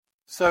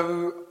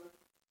So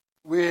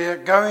we're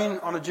going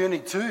on a journey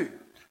too.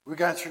 We're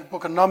going through the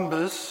book of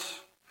Numbers,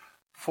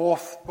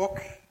 fourth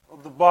book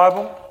of the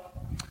Bible,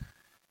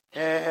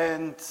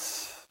 and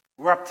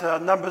we're up to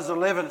Numbers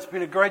 11. It's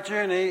been a great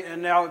journey,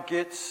 and now it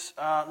gets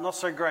not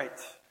so great.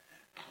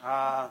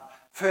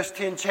 First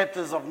 10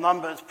 chapters of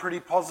Numbers, pretty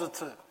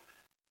positive.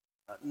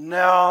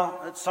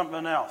 Now it's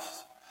something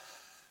else.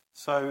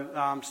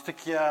 So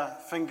stick your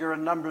finger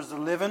in Numbers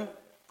 11.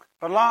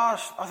 But it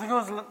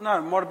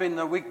might have been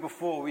the week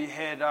before, we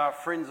had our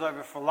friends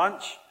over for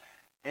lunch,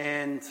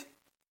 and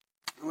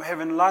we were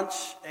having lunch,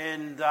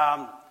 and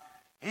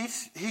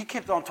he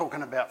kept on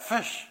talking about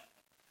fish,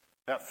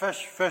 and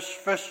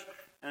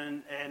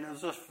it was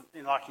just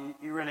like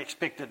he really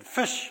expected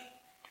fish.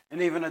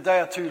 And even a day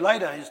or two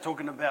later, he's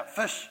talking about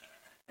fish.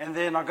 And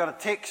then I got a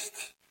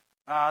text.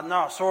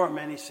 I saw him,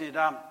 and he said,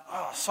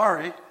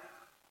 sorry,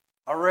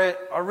 I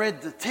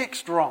read the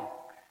text wrong.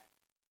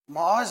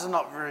 My eyes are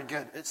not very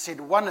good. It said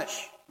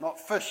one-ish, not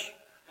fish.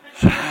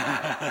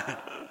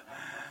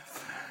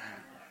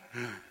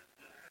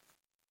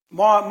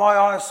 My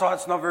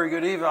eyesight's not very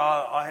good either.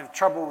 I have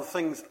trouble with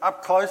things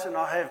up close, and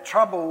I have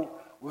trouble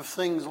with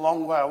things a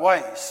long way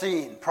away,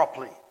 seeing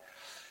properly.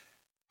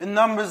 In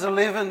Numbers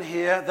 11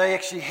 here, they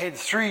actually had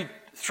three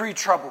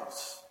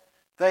troubles.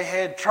 They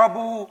had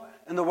trouble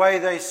in the way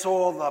they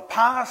saw the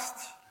past,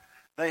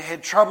 they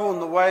had trouble in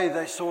the way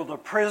they saw the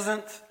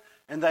present,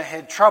 and they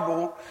had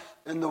trouble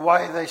in the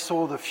way they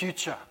saw the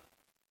future.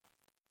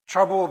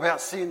 Trouble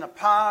about seeing the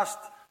past,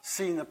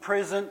 seeing the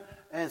present,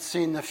 and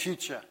seeing the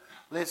future.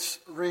 Let's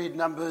read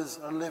Numbers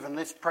 11.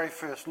 Let's pray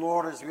first.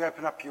 Lord, as we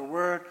open up your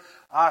word,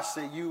 ask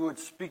that you would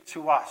speak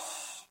to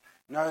us.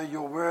 Know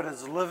your word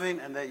is living,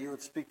 and that you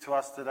would speak to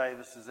us today.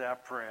 This is our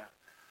prayer.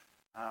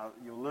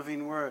 Your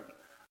living word.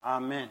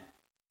 Amen.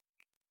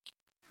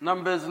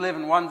 Numbers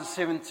 11,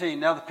 1-17.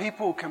 Now the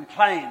people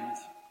complained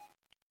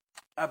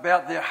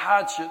about their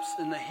hardships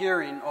in the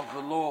hearing of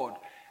the Lord.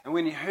 And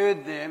when he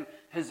heard them,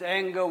 his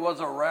anger was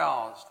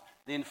aroused.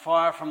 Then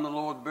fire from the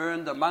Lord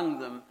burned among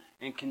them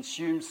and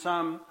consumed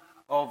some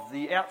of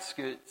the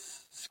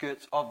outskirts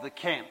of the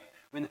camp.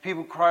 When the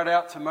people cried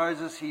out to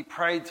Moses, he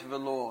prayed to the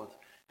Lord,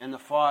 and the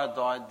fire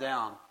died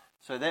down.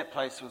 So that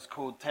place was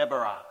called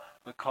Taberah,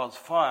 because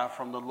fire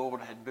from the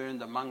Lord had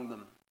burned among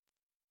them.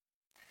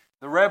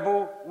 The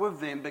rabble with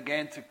them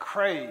began to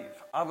crave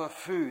other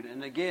food,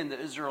 and again the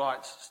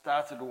Israelites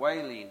started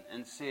wailing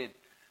and said,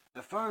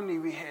 "If only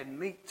we had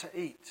meat to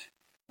eat.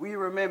 We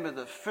remember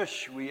the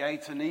fish we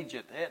ate in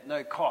Egypt at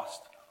no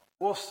cost.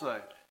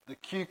 Also the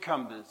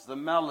cucumbers, the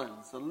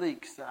melons, the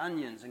leeks, the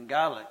onions and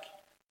garlic.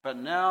 But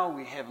now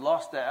we have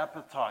lost our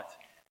appetite.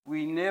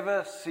 We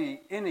never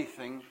see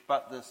anything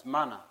but this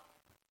manna."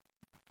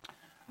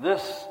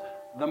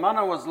 The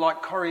manna was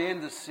like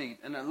coriander seed,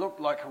 and it looked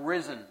like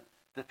resin.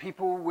 The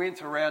people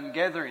went around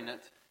gathering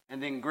it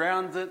and then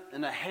ground it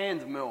in a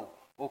hand mill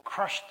or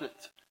crushed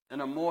it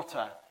in a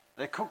mortar.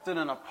 They cooked it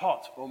in a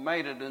pot or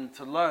made it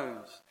into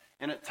loaves,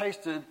 and it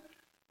tasted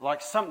like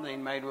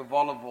something made with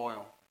olive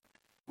oil.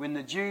 When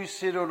the Jews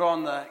settled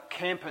on the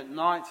camp at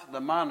night,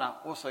 the manna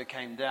also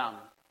came down.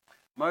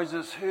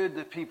 Moses heard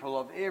the people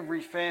of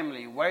every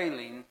family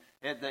wailing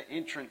at the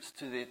entrance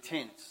to their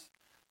tents.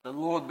 The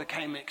Lord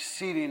became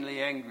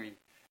exceedingly angry,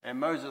 and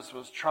Moses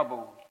was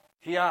troubled.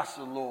 He asked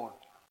the Lord,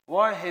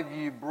 "Why have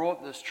you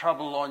brought this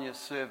trouble on your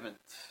servant?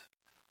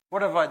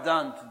 What have I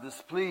done to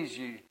displease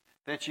you,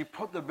 that you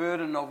put the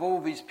burden of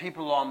all these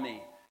people on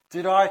me?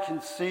 Did I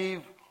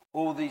conceive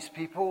all these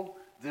people?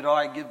 Did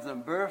I give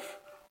them birth?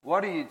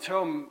 Why do you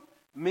tell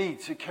me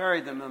to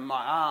carry them in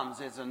my arms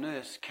as a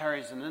nurse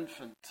carries an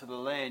infant to the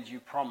land you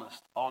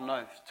promised on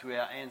oath to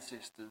our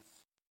ancestors?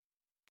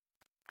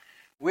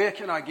 Where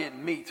can I get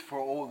meat for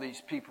all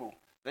these people?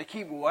 They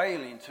keep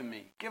wailing to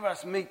me, 'Give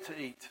us meat to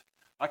eat.'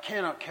 I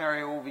cannot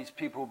carry all these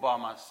people by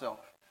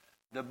myself.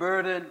 The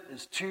burden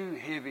is too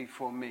heavy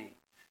for me.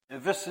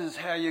 If this is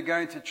how you're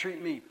going to treat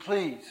me,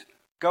 please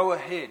go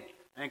ahead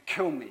and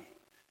kill me.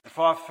 If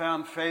I've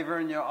found favor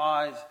in your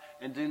eyes,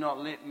 and do not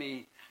let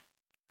me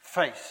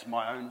face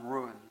my own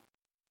ruin."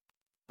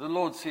 The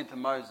Lord said to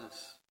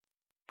Moses,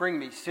 "Bring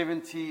me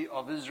 70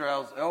 of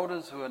Israel's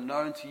elders who are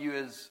known to you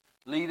as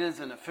leaders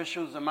and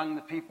officials among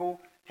the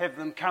people. Have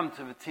them come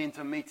to the tent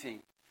of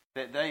meeting,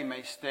 that they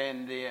may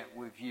stand there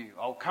with you.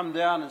 I'll come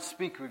down and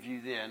speak with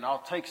you there, and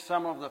I'll take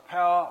some of the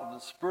power of the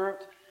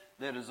Spirit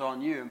that is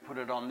on you and put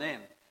it on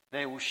them.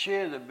 They will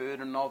share the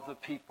burden of the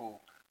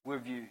people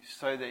with you,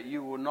 so that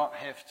you will not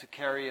have to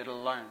carry it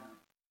alone."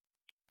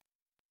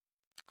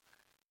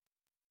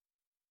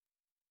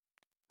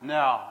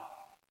 Now,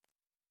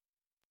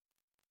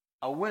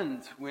 a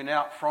wind went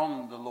out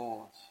from the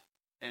Lord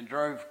and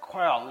drove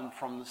quail in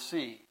from the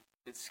sea.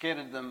 It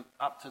scattered them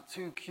up to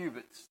 2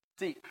 cubits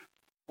deep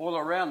all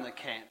around the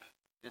camp,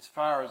 as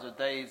far as a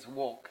day's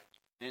walk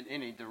in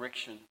any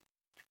direction.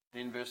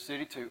 Then verse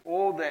 32,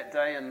 all that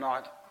day and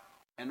night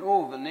and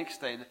all the next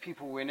day the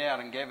people went out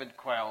and gathered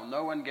quail.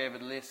 No one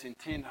gathered less than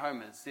 10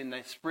 homers. Then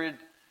they spread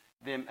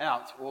them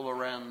out all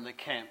around the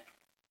camp.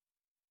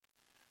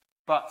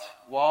 But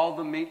while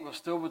the meat was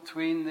still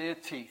between their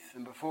teeth,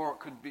 and before it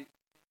could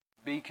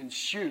be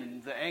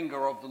consumed, the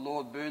anger of the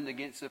Lord burned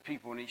against the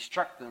people, and he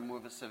struck them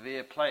with a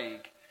severe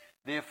plague.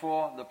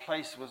 Therefore the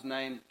place was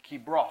named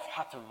Kibroth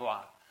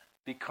Hattaavah,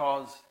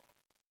 because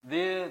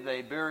there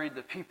they buried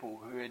the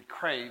people who had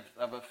craved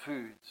other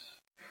foods.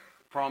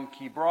 From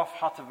Kibroth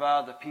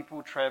Hattaavah the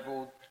people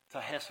travelled to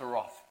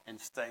Hazeroth and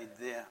stayed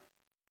there.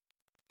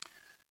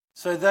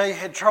 So they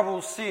had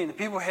trouble seeing, the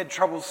people had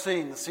trouble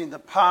seeing the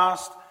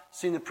past,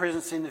 seeing the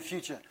present, seeing the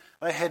future.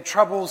 They had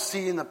trouble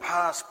seeing the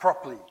past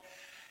properly.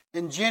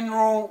 In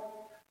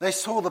general, they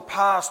saw the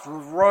past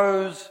with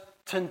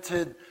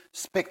rose-tinted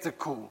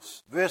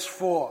spectacles. Verse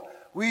 4,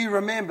 we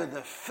remember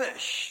the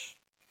fish,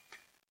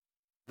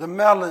 the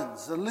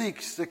melons, the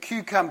leeks, the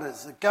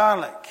cucumbers, the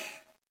garlic.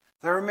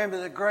 They remember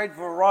the great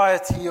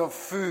variety of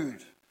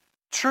food.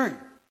 True.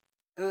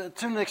 To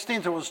an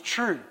extent, it was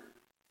true.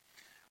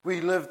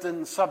 We lived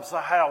in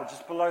Sub-Sahel,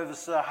 just below the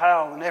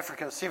Sahel in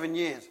Africa, 7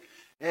 years.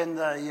 And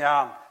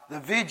the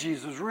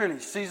veggies was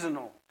really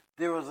seasonal.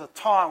 There was a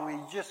time where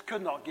you just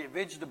could not get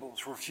vegetables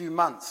for a few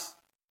months.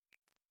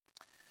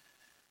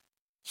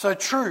 So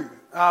true,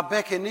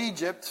 back in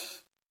Egypt,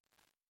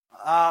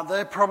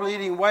 they're probably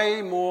eating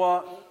way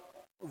more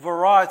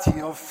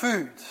variety of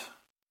food.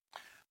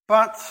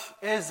 But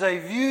as they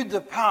viewed the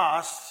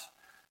past,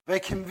 they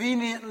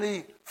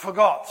conveniently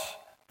forgot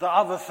the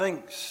other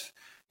things.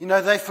 You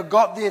know, they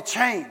forgot their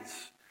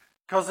chains.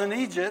 Because in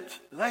Egypt,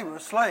 they were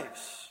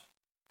slaves.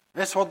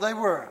 That's what they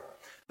were.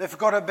 They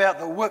forgot about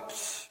the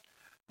whips,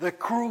 the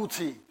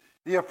cruelty,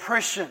 the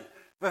oppression.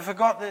 They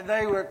forgot that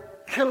they were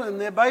killing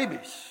their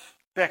babies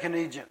back in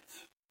Egypt.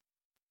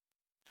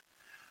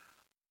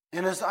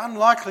 And it's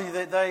unlikely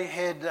that they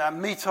had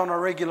meat on a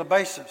regular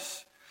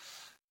basis.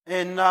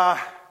 And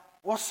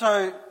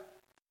also,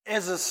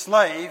 as a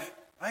slave,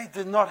 they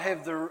did not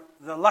have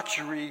the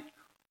luxury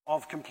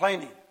of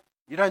complaining.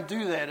 You don't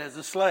do that as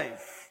a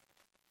slave.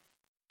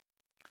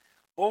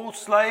 All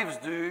slaves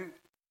do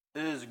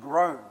is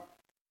groan.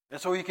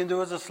 That's all you can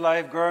do as a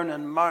slave, groan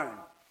and moan.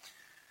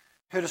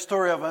 Heard a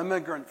story of an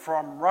immigrant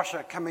from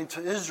Russia coming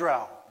to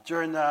Israel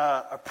during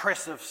the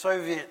oppressive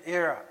Soviet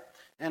era.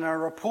 And a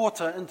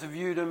reporter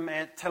interviewed him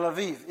at Tel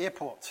Aviv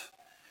airport.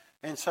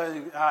 And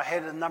so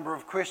had a number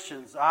of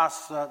questions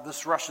asked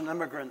this Russian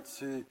immigrant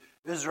to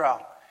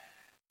Israel.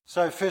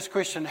 So first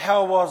question,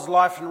 how was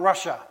life in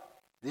Russia?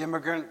 The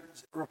immigrant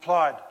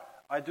replied,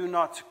 I do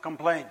not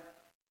complain.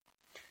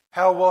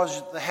 How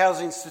was the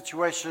housing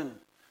situation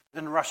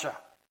in Russia?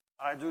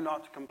 I do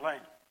not complain.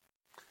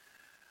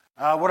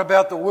 What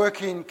about the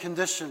working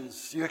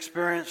conditions you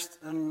experienced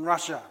in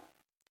Russia?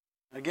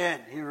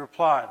 Again, he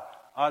replied,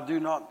 I do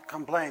not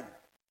complain.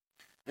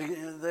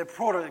 They're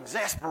probably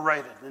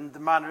exasperated and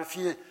demanded,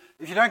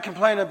 if you don't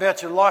complain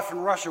about your life in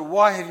Russia,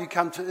 why have you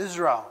come to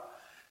Israel?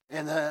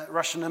 And the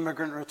Russian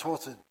immigrant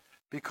retorted,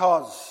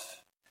 because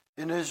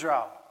in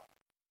Israel,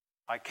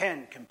 I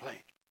can complain.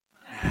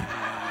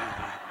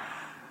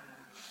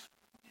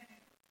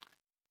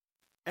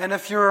 And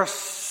if you're a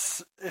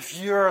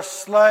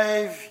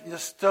slave, you're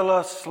still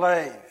a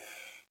slave.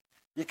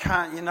 You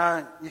can't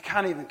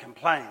even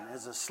complain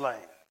as a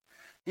slave.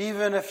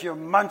 Even if you're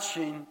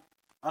munching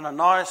on a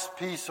nice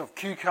piece of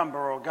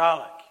cucumber or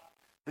garlic.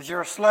 If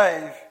you're a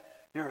slave,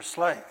 you're a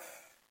slave.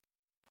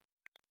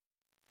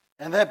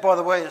 And that, by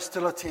the way, is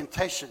still a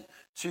temptation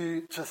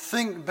to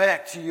think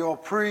back to your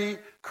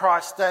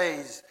pre-Christ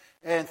days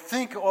and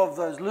think of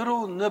those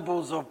little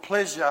nibbles of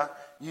pleasure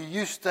you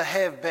used to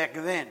have back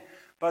then.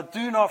 But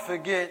do not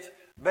forget,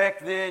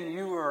 back then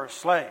you were a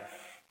slave.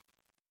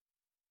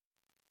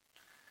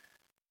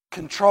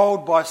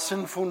 Controlled by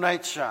sinful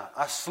nature,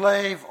 a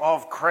slave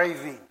of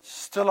craving,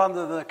 still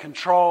under the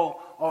control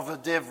of the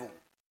devil.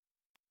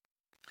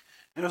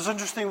 And it was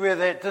interesting where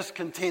that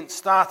discontent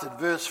started,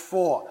 verse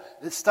 4.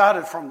 It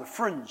started from the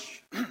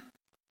fringe,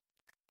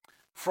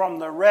 from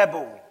the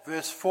rabble,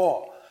 verse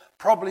 4.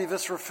 Probably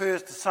this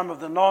refers to some of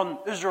the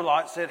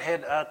non-Israelites that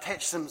had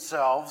attached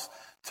themselves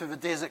to the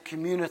desert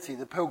community,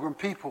 the pilgrim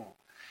people.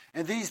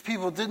 And these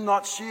people did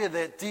not share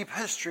that deep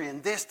history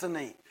and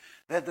destiny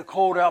that the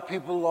called out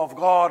people of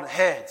God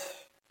had.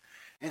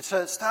 And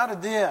so it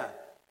started there,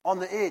 on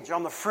the edge,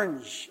 on the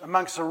fringe,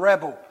 amongst the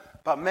rabble.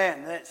 But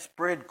man, that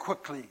spread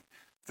quickly.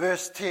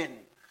 Verse 10,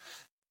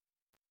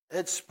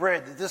 it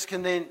spread. The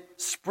discontent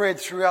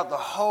spread throughout the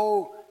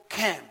whole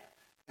camp.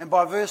 And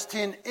by verse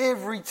 10,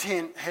 every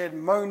tent had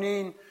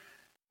moaning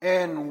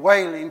and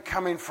wailing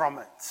coming from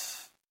it.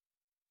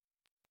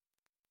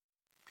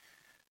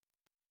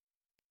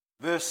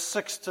 Verse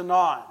 6 to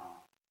 9.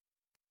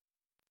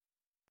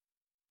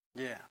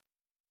 Yeah.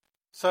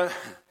 So,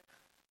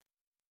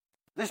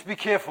 let's be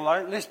careful,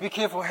 eh? Let's be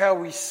careful how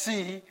we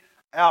see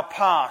our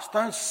past.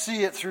 Don't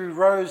see it through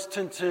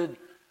rose-tinted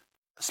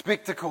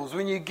spectacles.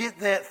 When you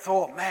get that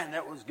thought, man,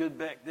 that was good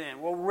back then.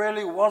 Well,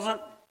 really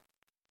wasn't?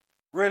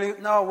 Really?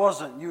 No, it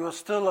wasn't. You were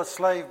still a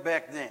slave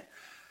back then.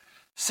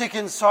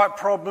 Second sight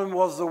problem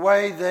was the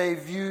way they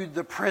viewed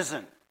the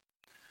present.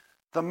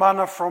 The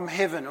manna from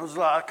heaven. It was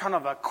like kind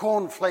of a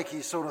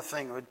cornflakey sort of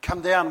thing. It would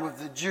come down with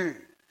the dew.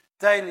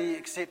 daily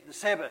except the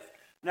Sabbath.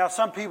 Now,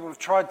 some people have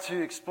tried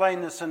to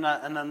explain this in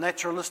a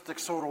naturalistic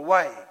sort of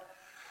way,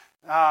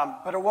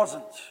 but it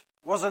wasn't.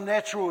 It wasn't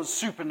natural, it was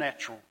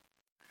supernatural.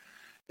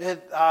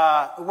 It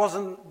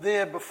wasn't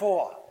there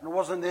before, and it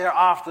wasn't there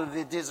after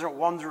their desert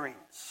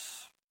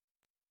wanderings.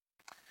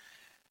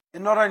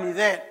 And not only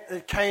that,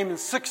 it came in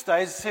 6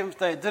 days, the seventh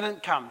day it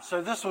didn't come.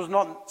 So this was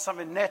not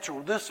something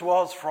natural, this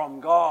was from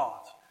God.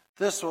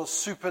 This was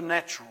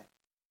supernatural.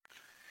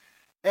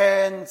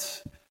 And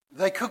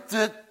they cooked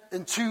it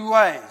in 2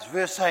 ways.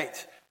 Verse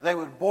 8, they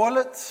would boil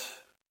it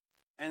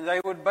and they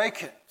would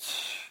bake it.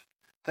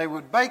 They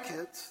would bake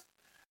it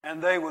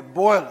and they would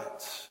boil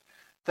it.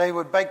 They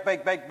would bake,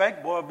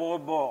 boil,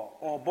 boil.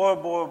 Or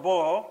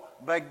boil,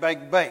 bake,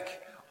 bake.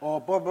 Or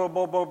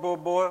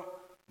boil,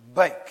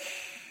 bake.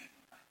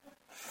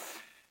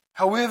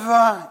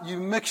 However you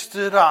mixed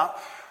it up,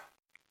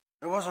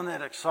 it wasn't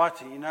that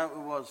exciting, It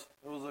was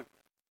a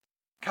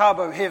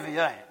carbo heavy,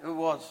 It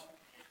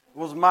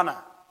was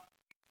mana.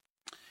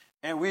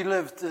 And we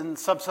lived in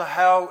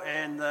Sub-Sahara,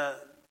 and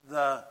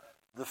the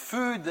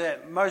food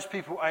that most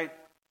people ate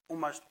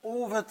almost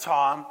all the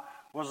time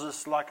was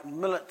this like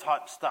millet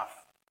type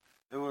stuff.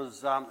 It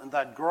was, and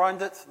they'd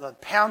grind it,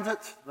 they'd pound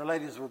it, the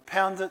ladies would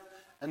pound it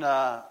in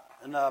a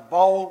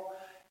bowl,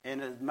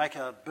 and it'd make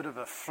a bit of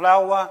a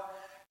flour,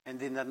 and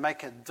then they'd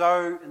make a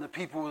dough, and the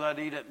people, they'd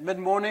eat it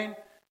mid-morning,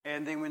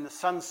 and then when the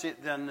sun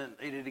set, then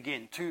they'd eat it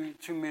again. Two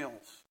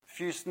meals. A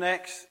few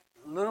snacks,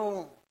 a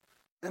little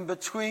in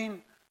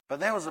between, but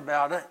that was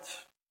about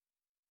it.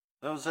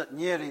 That was it,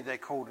 nyeri they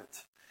called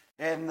it.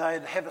 And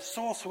they'd have a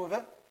sauce with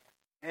it,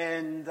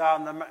 and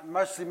they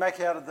mostly make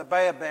it out of the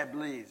baobab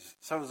leaves.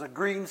 So it was a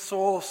green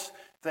sauce.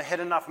 If they had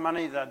enough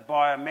money, they'd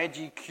buy a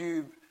Maggi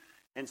cube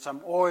and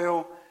some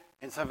oil,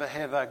 and so they'd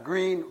have a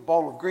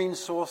bowl of green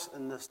sauce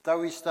and this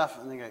doughy stuff,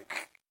 and they go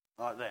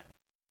like that.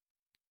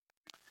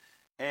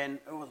 And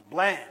it was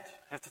bland.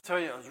 I have to tell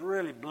you, it was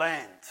really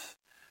bland.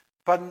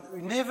 But I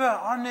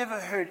never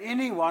heard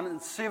anyone in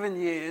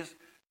 7 years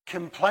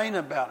complain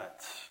about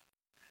it.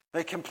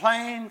 They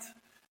complained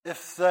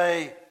if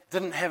they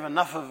didn't have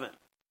enough of it,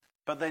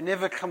 but they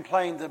never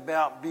complained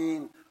about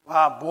being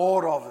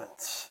bored of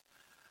it.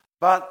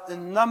 But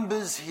in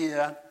Numbers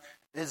here,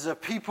 is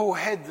that people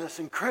had this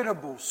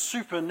incredible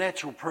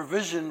supernatural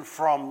provision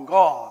from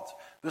God,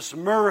 this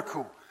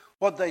miracle.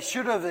 What they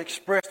should have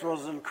expressed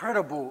was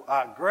incredible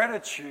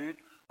gratitude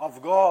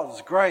of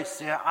God's grace,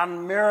 the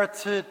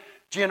unmerited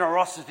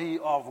generosity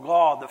of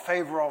God, the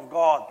favor of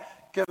God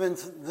given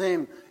to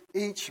them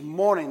each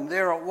morning.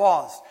 There it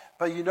was.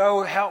 But you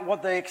know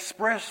what they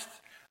expressed?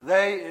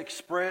 They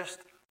expressed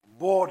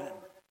boredom.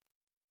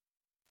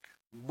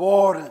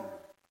 Boredom.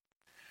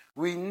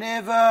 We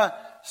never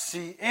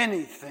see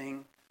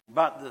anything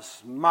but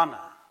this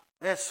manna.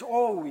 That's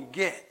all we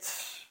get.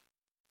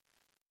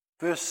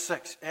 Verse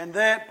 6. And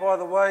that, by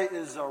the way,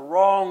 is a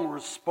wrong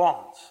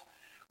response.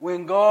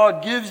 When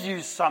God gives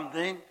you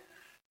something,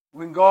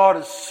 when God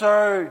is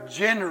so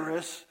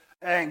generous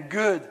and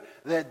good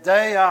that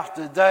day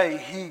after day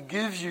He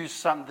gives you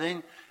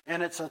something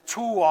and it's a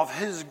tool of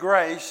His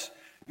grace,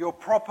 your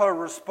proper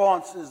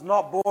response is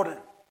not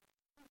boredom.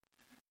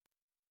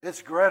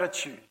 It's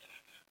gratitude.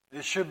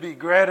 It should be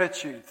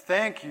gratitude.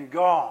 Thank you,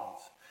 God.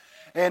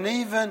 And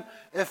even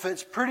if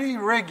it's pretty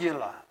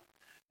regular,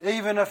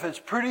 even if it's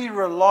pretty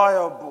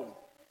reliable,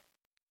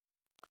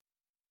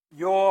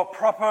 your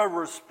proper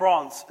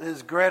response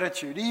is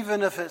gratitude.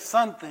 Even if it's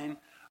something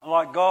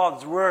like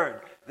God's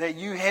Word that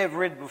you have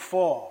read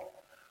before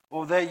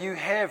or that you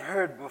have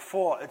heard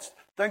before.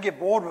 Don't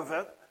get bored with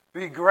it.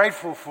 Be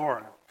grateful for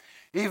it.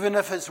 Even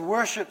if it's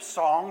worship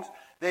songs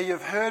that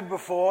you've heard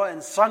before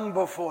and sung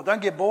before.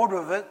 Don't get bored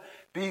with it.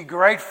 Be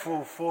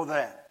grateful for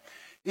that.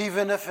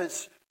 Even if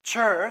it's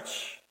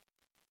church,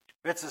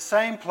 it's the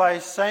same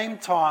place, same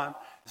time,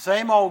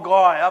 same old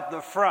guy up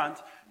the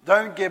front.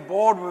 Don't get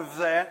bored with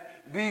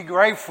that. Be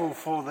grateful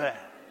for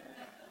that.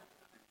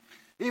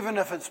 Even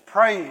if it's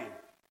praying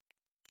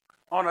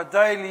on a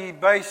daily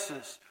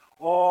basis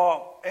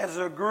or as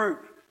a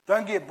group,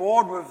 don't get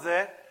bored with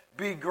that.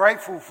 Be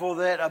grateful for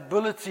that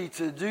ability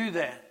to do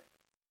that.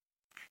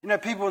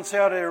 People in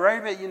Saudi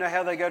Arabia, you know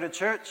how they go to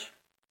church?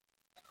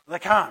 They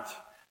can't.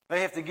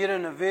 They have to get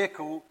in a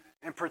vehicle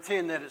and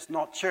pretend that it's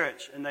not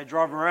church, and they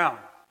drive around.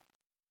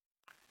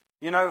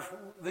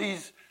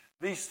 These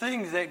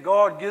things that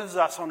God gives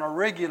us on a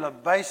regular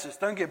basis,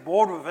 don't get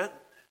bored with it.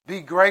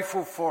 Be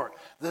grateful for it.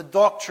 The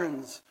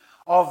doctrines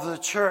of the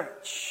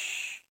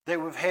church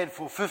that we've had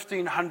for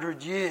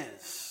 1,500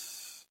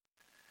 years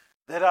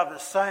that are the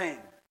same.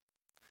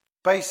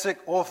 Basic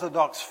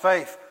Orthodox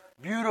faith.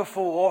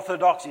 Beautiful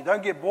orthodoxy.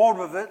 Don't get bored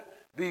with it.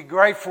 Be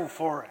grateful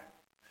for it.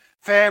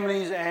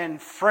 Families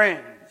and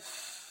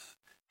friends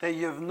that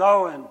you've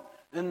known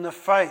in the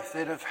faith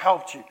that have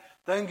helped you.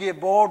 Don't get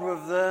bored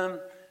with them.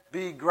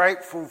 Be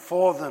grateful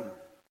for them.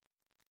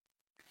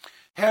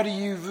 How do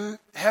you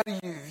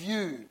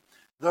view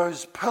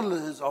those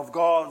pillars of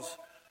God's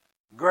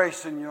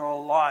grace in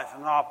your life?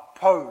 Ngā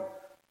pau,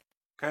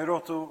 kei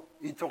roto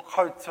I tō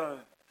koutou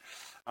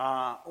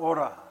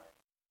ora.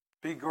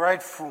 Be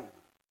grateful.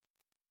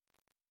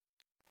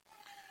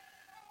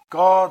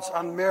 God's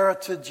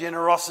unmerited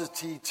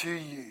generosity to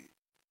you.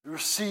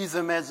 Receive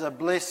them as a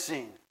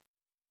blessing.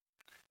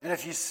 And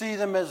if you see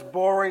them as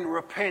boring,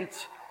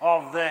 repent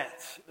of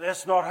that.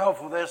 That's not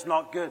helpful. That's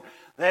not good.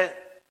 That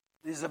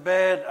is a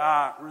bad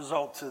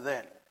result to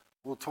that.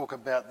 We'll talk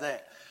about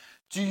that.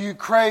 Do you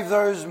crave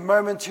those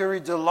momentary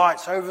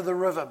delights over the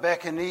river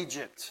back in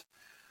Egypt?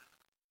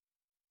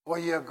 Or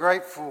you're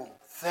grateful,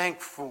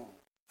 thankful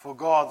for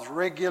God's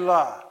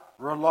regular,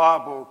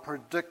 reliable,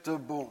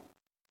 predictable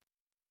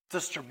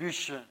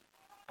distribution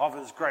of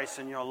His grace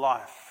in your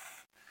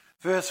life.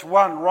 Verse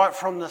 1, right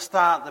from the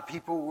start, the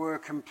people were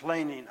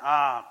complaining.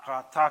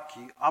 Ka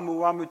taki,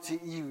 amu te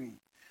iwi,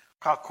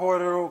 ka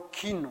kōrero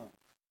kino,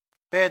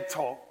 bad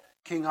talk,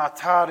 ki ngā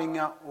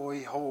tāringa o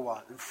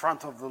Ihoa, in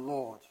front of the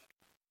Lord's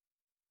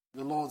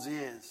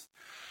ears.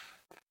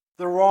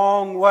 The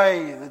wrong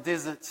way, the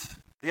desert.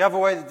 The other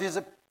way, the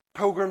desert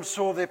pilgrims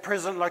saw their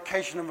present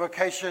location and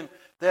vocation,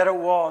 that it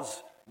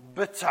was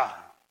bitter.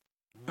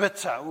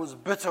 Bitter. It was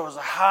bitter. It was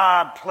a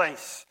hard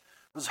place.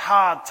 It was a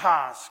hard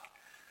task.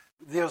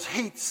 There was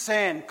heat,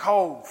 sand,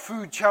 cold,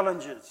 food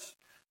challenges.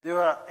 There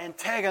were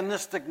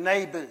antagonistic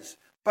neighbors,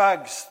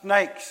 bugs,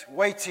 snakes,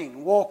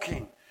 waiting,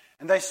 walking.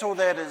 And they saw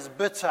that as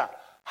bitter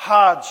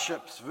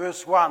hardships.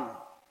 Verse 1.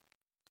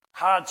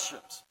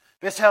 Hardships.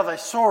 That's how they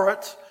saw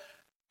it,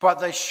 but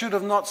they should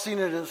have not seen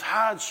it as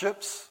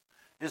hardships.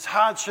 As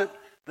hardship,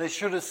 they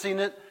should have seen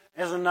it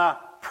as an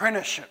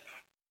apprenticeship.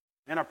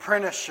 An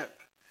apprenticeship.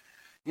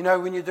 You know,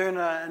 when you're doing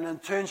an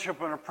internship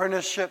or an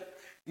apprenticeship,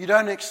 you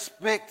don't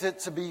expect it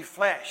to be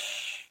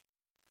flash.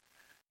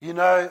 You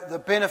know, the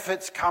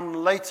benefits come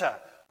later.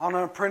 On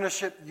an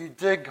apprenticeship, you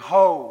dig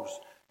holes,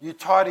 you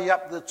tidy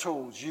up the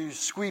tools, you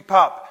sweep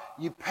up,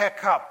 you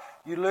pack up,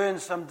 you learn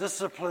some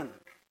discipline,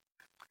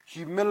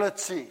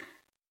 humility.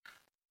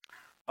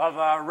 Of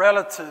a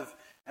relative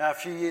a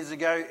few years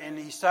ago, and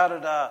he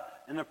started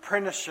an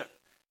apprenticeship,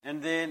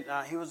 and then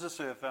he was a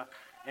surfer,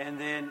 and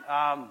then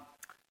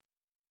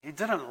he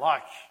didn't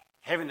like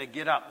having to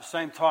get up at the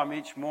same time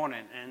each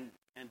morning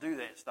and do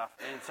that stuff.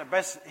 And so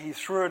basically he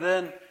threw it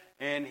in,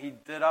 and he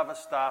did other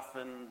stuff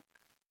and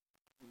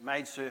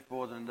made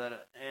surfboards and did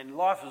it. And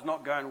life is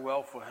not going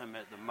well for him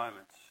at the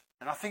moment.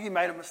 And I think he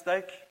made a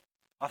mistake.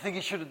 I think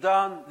he should have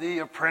done the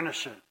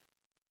apprenticeship.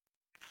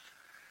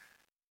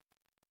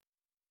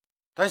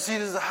 Don't see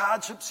it as a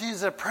hardship, see it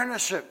as an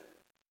apprenticeship.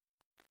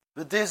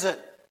 The desert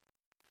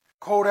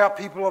called out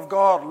people of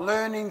God,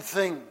 learning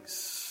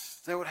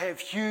things that would have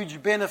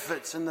huge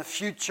benefits in the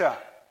future,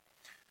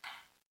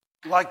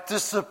 like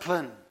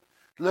discipline,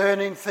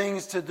 learning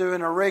things to do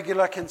in a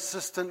regular,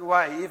 consistent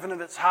way, even if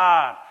it's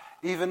hard,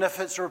 even if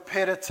it's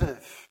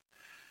repetitive.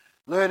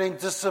 Learning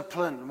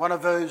discipline, one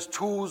of those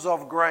tools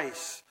of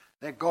grace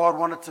that God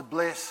wanted to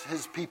bless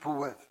His people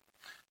with.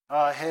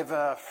 I have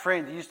a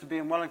friend, he used to be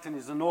in Wellington,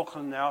 he's in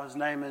Auckland now, his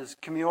name is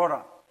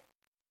Kimiora.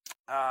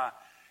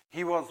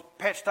 He was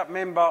patched up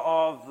member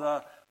of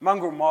the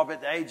mongrel mob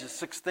at the age of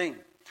 16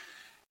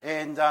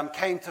 and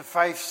came to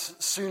faith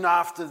soon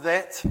after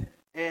that.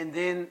 And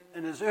then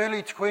in his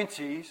early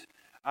 20s,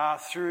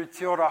 through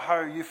Te Ora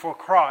Hau Youth for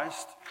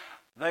Christ,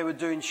 they were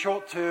doing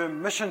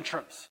short-term mission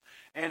trips.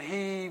 And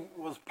he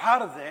was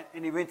part of that,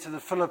 and he went to the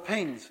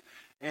Philippines.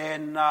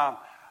 And I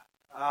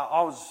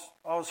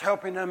was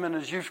helping him in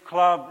his youth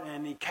club,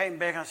 and he came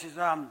back and I said,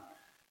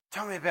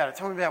 tell me about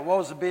it. What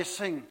was the best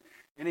thing?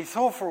 And he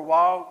thought for a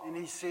while, and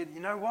he said, you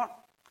know what?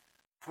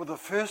 For the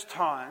first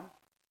time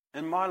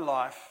in my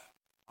life,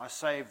 I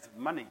saved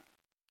money.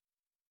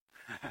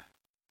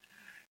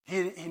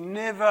 He'd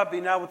never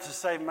been able to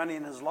save money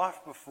in his life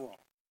before.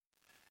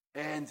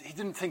 And he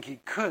didn't think he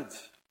could.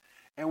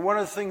 And one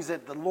of the things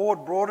that the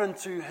Lord brought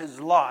into his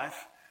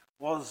life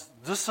was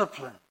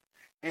discipline.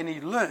 And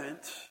he learned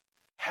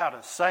how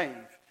to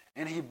save.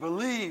 And he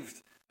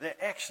believed that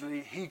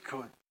actually he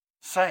could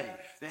save,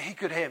 that he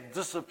could have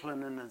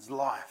discipline in his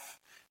life.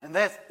 And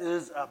that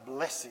is a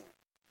blessing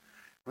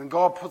when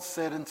God puts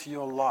that into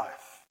your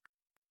life.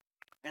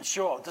 And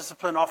sure,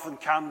 discipline often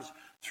comes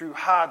through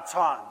hard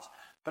times,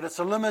 but it's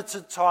a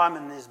limited time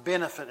and there's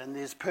benefit and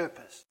there's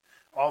purpose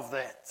of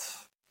that.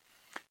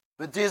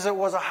 The desert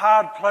was a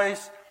hard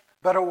place,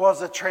 but it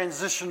was a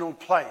transitional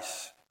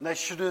place. And they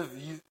should have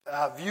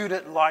viewed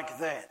it like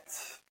that.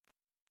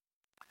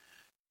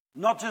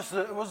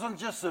 It wasn't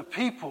just the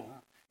people.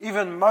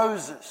 Even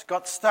Moses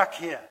got stuck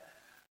here.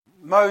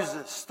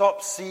 Moses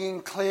stopped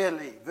seeing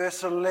clearly.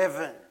 Verse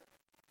 11.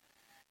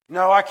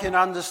 I can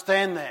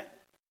understand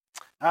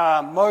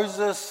that.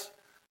 Moses,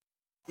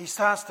 he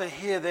starts to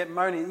hear that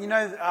moaning.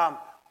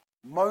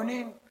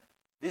 Moaning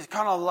is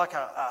kind of like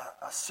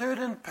a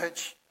certain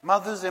pitch.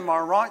 Mothers, am I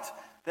right?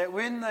 That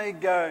when they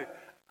go,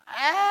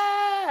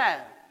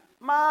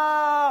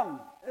 Mom,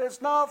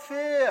 it's not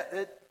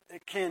fair.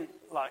 It can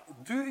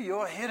do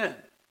your head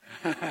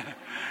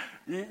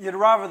in. You'd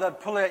rather they'd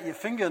pull out your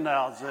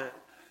fingernails.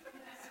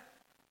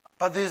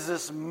 But there's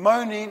this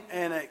moaning,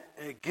 and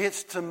it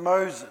gets to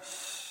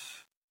Moses.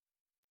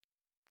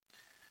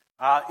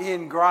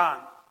 Ian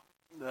Grant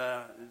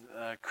the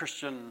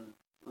Christian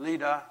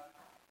leader,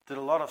 did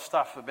a lot of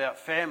stuff about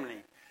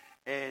family.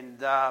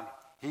 And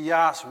he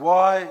asked,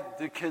 why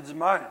do kids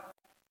moan?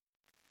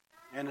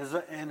 And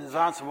his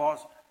answer was,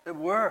 it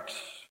works.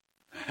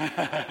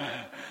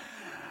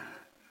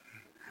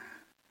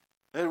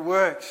 It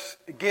works.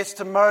 It gets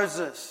to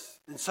Moses.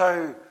 And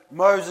so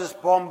Moses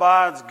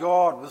bombards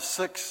God with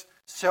 6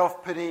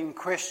 self-pitying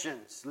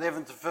questions,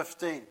 11 to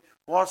 15.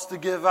 Wants to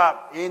give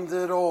up, end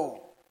it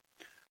all.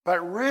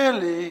 But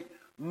really,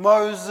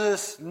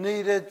 Moses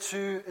needed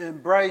to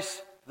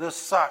embrace the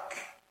suck.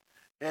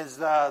 As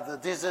the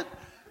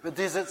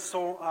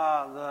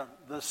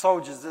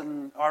soldiers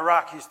in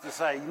Iraq used to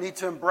say, you need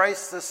to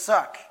embrace the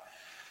suck.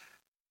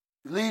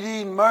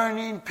 Leading,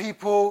 moaning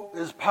people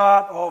is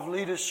part of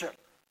leadership.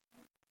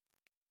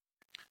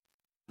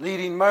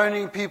 Leading,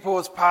 moaning people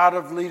is part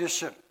of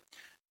leadership.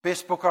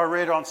 Best book I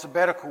read on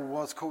sabbatical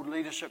was called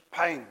Leadership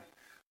Pain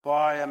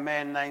by a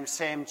man named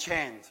Sam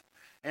Chand.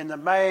 And the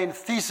main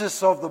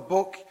thesis of the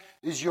book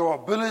is your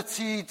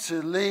ability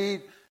to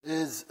lead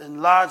is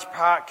in large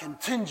part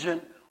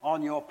contingent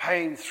on your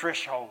pain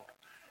threshold.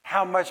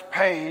 How much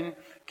pain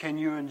can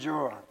you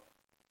endure?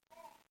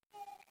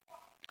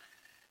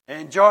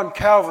 And John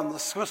Calvin, the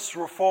Swiss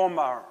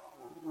reformer,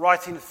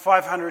 writing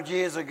 500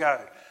 years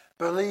ago,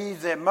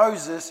 believed that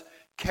Moses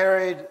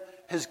carried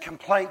his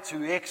complaint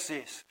to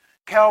excess.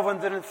 Calvin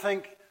didn't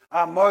think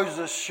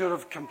Moses should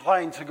have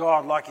complained to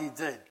God like he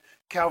did.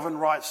 Calvin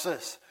writes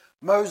this,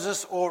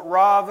 Moses ought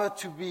rather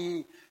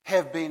to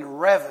have been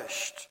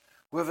ravished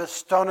with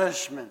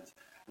astonishment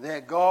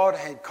that God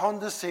had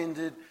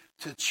condescended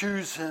to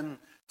choose him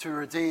to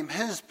redeem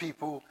his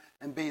people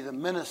and be the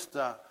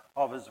minister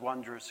of his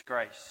wondrous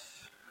grace.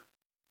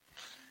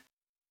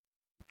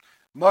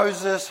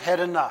 Moses had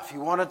enough. He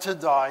wanted to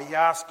die. He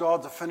asked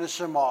God to finish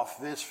him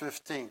off, verse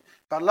 15.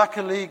 But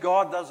luckily,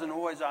 God doesn't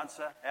always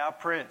answer our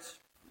prayers.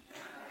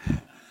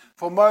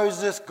 For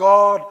Moses,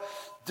 God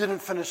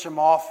didn't finish him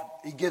off.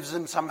 He gives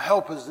him some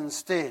helpers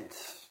instead.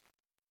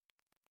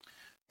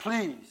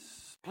 Please,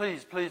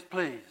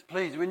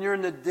 when you're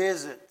in the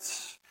desert,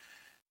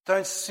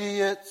 don't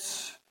see it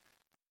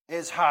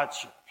as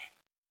hardship.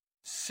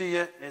 See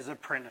it as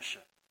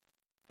apprenticeship.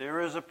 There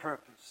is a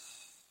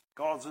purpose.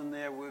 God's in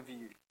there with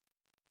you.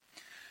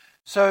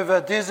 So the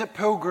desert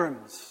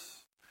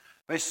pilgrims,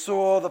 they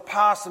saw the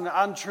past in an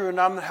untrue and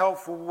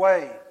unhelpful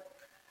way.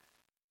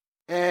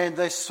 And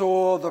they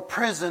saw the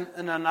present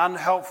in an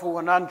unhelpful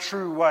and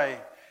untrue way.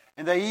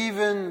 And they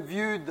even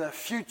viewed the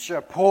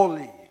future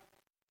poorly.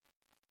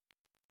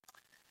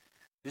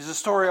 There's a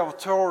story of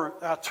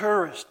a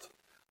tourist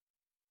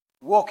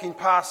walking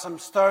past some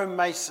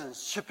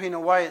stonemasons, chipping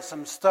away at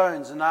some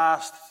stones, and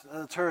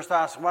the tourist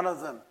asked one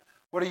of them,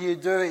 "What are you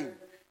doing?"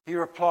 He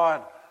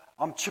replied,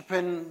 "I'm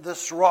chipping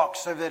this rock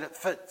so that it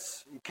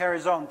fits." He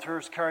carries on, the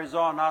tourist carries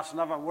on, asks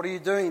another one, "What are you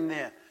doing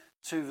there?"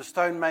 To the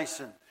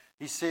stonemason.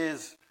 He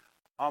says,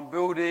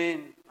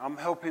 I'm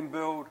helping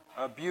build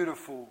a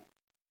beautiful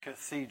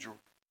cathedral.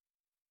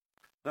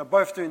 They're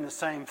both doing the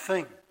same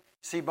thing.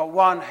 See, but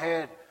one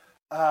had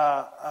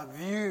a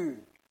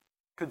view,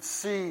 could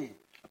see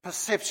a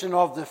perception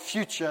of the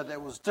future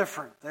that was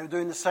different. They were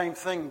doing the same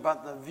thing,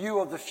 but the view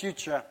of the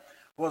future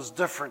was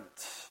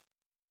different.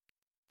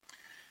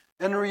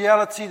 In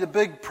reality, the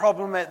big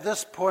problem at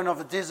this point of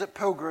the desert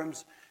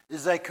pilgrims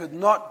is they could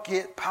not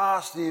get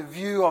past their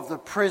view of the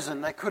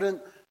present. They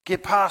couldn't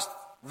get past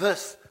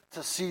this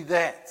to see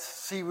that,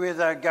 see where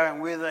they're going,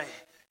 where they're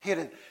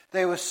headed.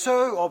 They were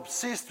so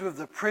obsessed with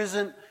the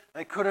present,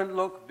 they couldn't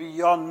look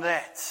beyond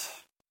that.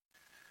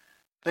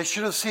 They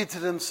should have said to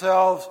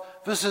themselves,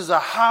 this is a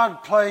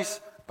hard place,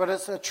 but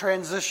it's a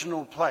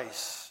transitional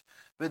place.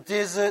 The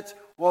desert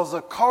was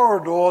a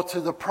corridor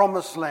to the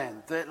promised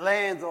land, that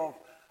land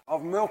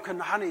of milk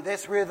and honey.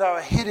 That's where they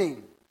were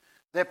heading,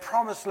 that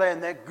promised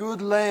land, that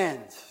good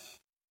land.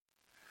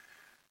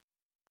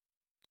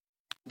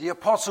 The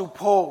Apostle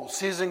Paul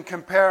says in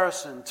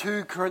comparison,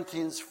 2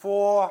 Corinthians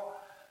 4,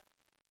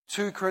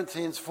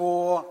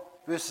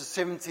 verses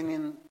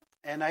 17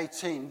 and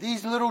 18.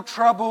 These little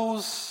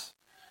troubles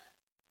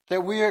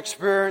that we're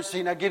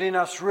experiencing are getting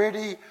us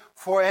ready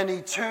for an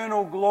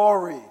eternal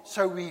glory.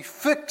 So we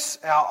fix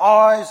our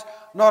eyes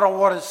not on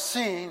what is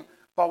seen,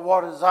 but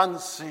what is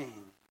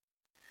unseen.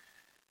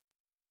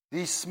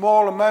 These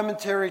small and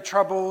momentary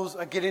troubles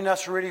are getting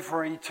us ready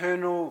for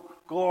eternal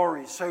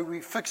glory. So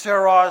we fix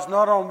our eyes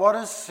not on what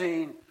is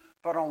seen,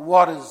 but on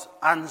what is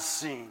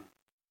unseen.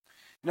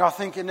 I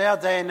think in our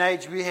day and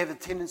age, we have a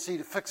tendency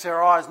to fix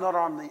our eyes not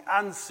on the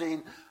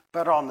unseen,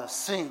 but on the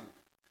seen.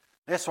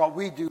 That's what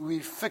we do. We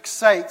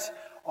fixate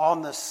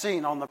on the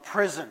seen, on the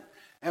present.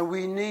 And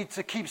we need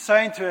to keep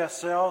saying to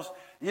ourselves,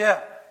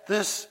 yeah,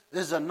 this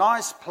is a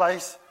nice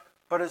place,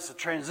 but it's a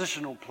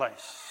transitional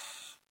place.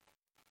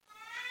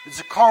 It's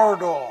a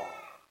corridor.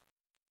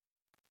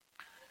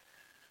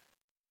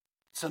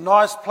 It's a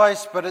nice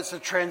place, but it's a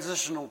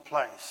transitional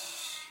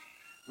place.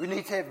 We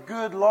need to have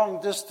good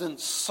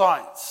long-distance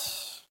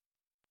sights.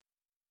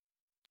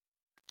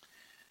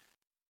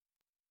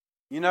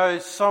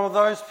 Some of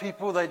those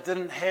people, they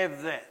didn't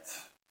have that.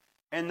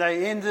 And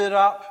they ended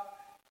up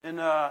in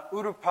a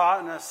urupa,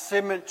 in a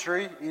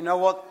cemetery. You know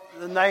what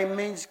the name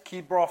means?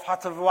 Kibroth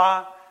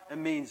Hatavua. It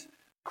means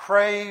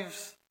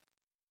graves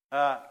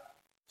of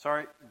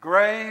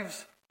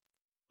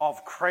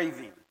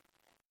craving.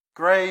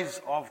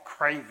 Graves of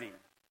craving.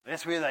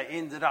 That's where they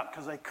ended up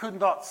because they could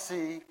not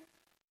see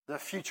the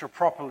future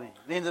properly.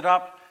 They ended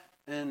up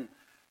in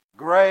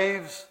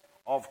graves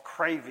of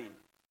craving.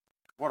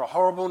 What a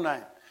horrible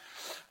name.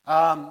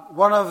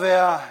 One of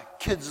our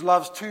kids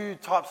loves two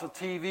types of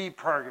TV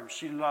programs.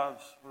 She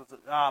loves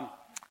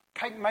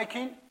cake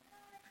making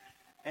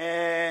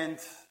and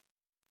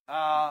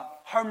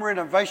home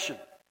renovation.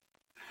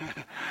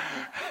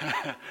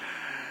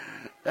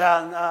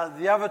 And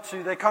the other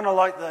two, they kind of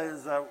like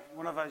those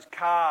one of those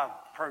car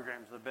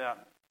programs about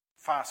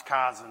fast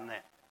cars and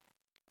that.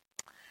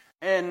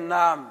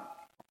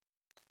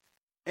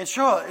 And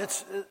sure,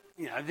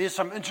 there's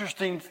some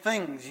interesting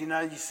things.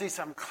 You see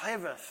some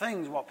clever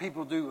things, what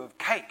people do with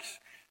cakes,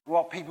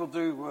 what people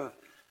do with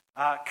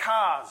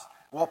cars,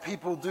 what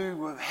people do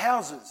with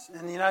houses.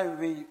 And,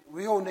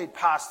 we all need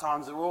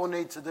pastimes, and we all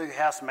need to do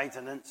house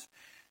maintenance.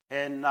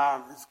 And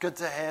it's good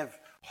to have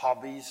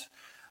hobbies.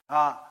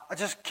 I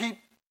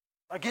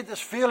get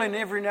this feeling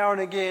every now and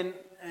again,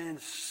 and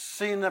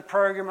seeing the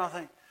program, I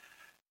think,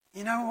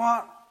 you know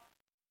what?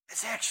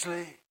 It's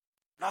actually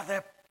not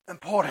that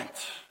important.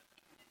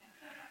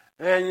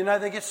 And,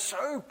 they get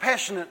so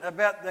passionate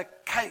about the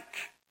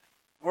cake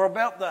or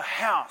about the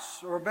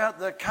house or about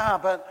the car,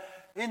 but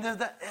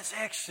it's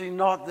actually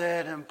not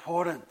that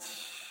important.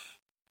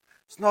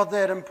 It's not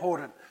that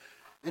important.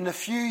 In a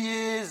few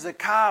years, the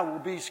car will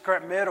be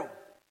scrap metal.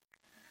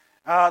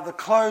 The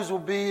clothes will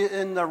be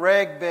in the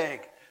rag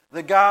bag.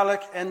 The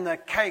garlic and the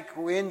cake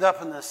will end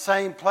up in the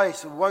same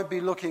place. It won't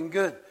be looking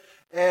good.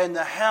 And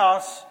the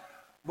house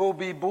will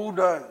be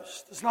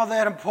bulldozed. It's not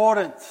that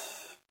important.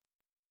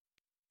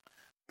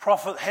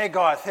 Prophet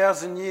Haggai,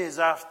 1,000 years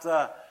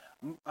after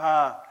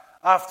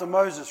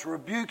Moses,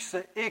 rebukes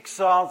the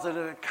exiles that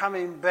are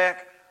coming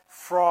back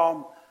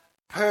from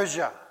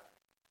Persia.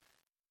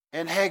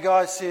 And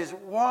Haggai says,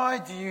 why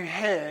do you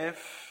have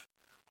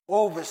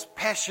all this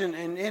passion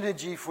and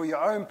energy for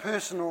your own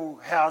personal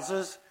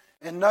houses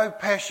and no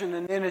passion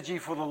and energy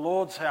for the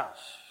Lord's house?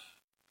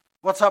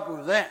 What's up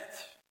with that?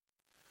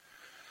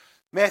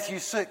 Matthew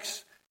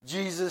 6,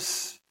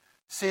 Jesus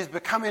says,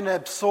 becoming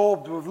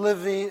absorbed with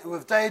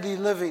daily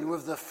living,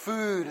 with the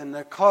food and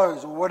the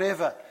clothes or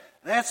whatever.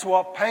 That's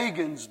what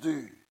pagans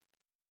do.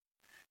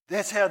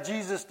 That's how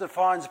Jesus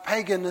defines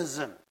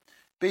paganism.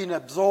 Being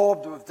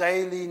absorbed with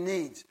daily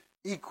needs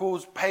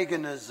equals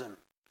paganism.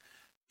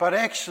 But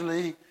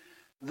actually,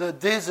 the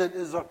desert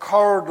is a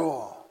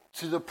corridor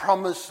to the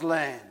promised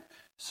land.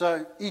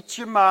 So eat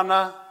your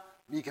manna,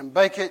 you can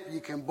bake it, you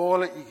can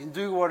boil it, you can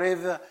do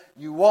whatever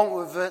you want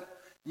with it.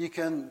 You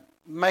can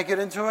make it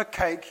into a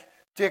cake,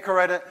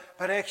 decorate it,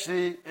 but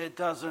actually it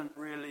doesn't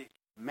really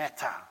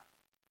matter.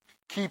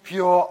 Keep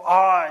your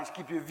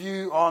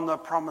view on the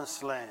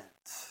promised land.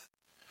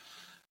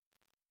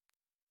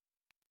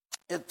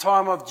 At the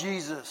time of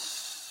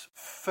Jesus,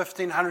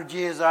 1,500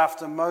 years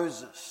after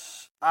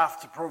Moses,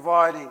 after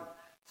providing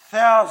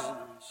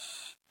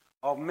thousands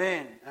of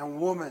men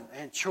and women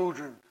and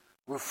children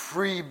with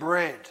free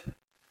bread,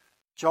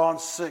 John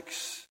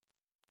 6,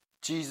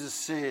 Jesus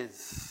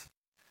says,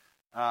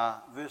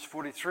 verse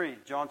 43,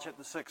 John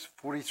chapter 6,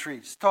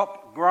 43.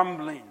 Stop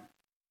grumbling.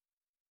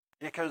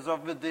 Echoes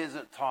of the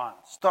desert time.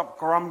 Stop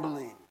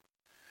grumbling.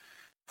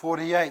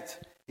 48,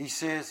 he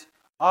says,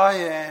 I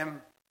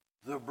am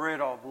the bread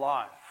of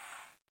life.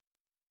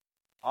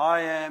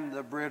 I am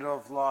the bread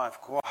of life.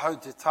 Kua hau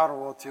te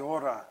taro o te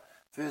ora.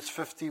 Verse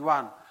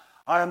 51.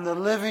 I am the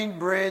living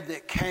bread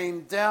that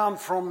came down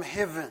from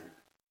heaven.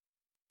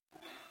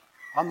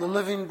 I'm the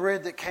living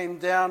bread that came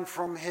down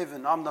from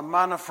heaven. I'm the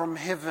manna from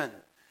heaven.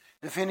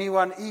 If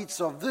anyone eats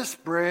of this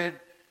bread,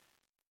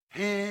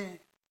 he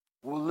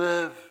will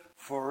live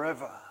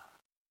forever.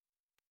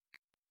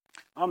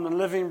 I'm the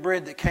living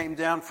bread that came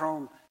down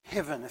from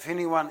heaven. If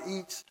anyone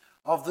eats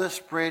of this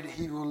bread,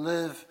 he will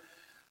live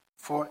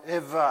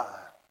forever.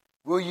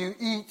 Will you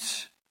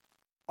eat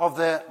of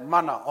the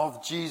manna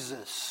of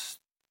Jesus?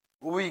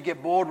 Or will you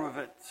get bored with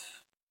it?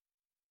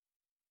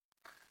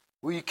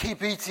 Will you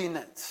keep eating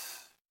it?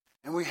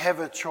 And we have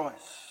a choice.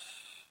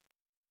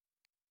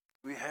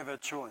 We have a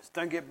choice.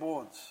 Don't get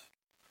bored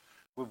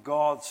with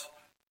God's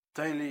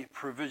daily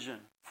provision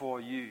for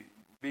you.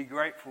 Be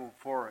grateful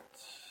for it.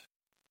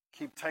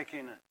 Keep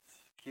taking it.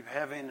 Keep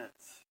having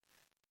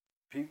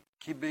it.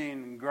 Keep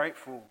being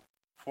grateful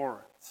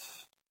for it.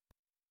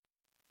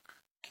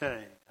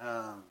 Okay.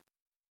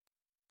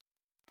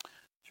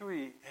 Should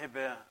we have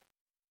our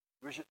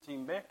worship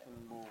team back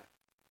and we'll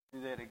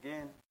do that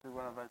again, do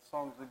one of those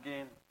songs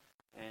again.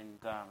 And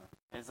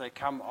as they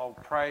come, I'll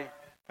pray.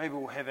 Maybe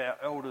we'll have our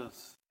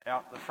elders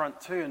out the front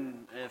too.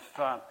 And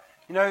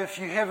if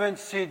you haven't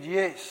said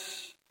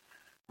yes,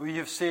 or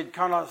you've said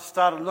kind of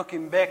started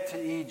looking back to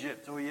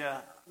Egypt, or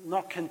you're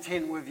not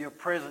content with your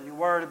present, you're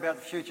worried about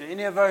the future,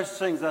 any of those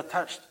things that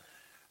touched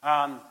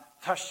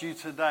you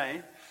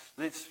today,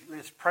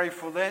 let's pray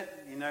for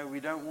that. We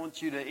don't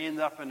want you to end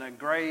up in a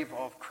grave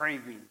of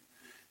craving.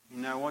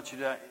 I want you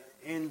to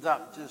end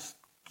up just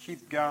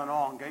keep going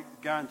on,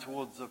 going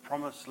towards the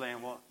promised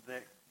land,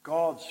 that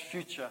God's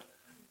future,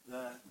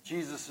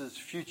 Jesus'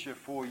 future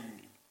for you.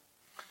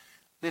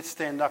 Let's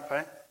stand up,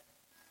 eh?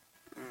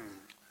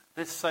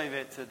 Let's say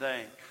that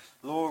today.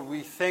 Lord,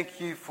 we thank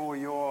you for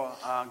your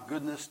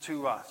goodness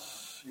to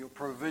us, your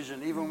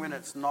provision, even when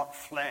it's not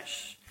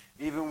flash,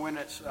 even when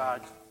it's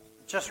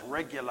just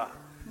regular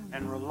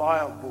and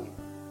reliable,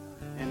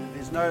 and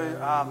there's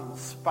no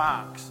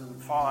sparks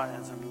and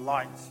fires and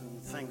lights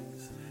and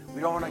things.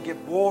 We don't want to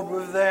get bored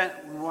with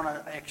that. We want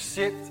to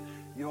accept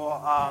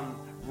your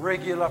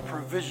regular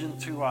provision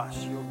to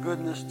us, your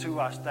goodness to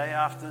us day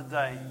after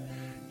day.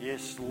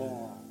 Yes,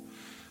 Lord.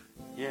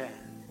 Yeah.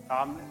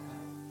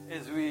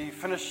 As we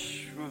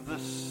finish with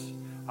this,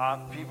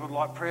 people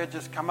like prayer,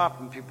 just come up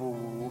and people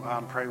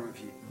will pray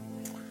with you.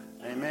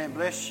 Amen.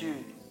 Bless you.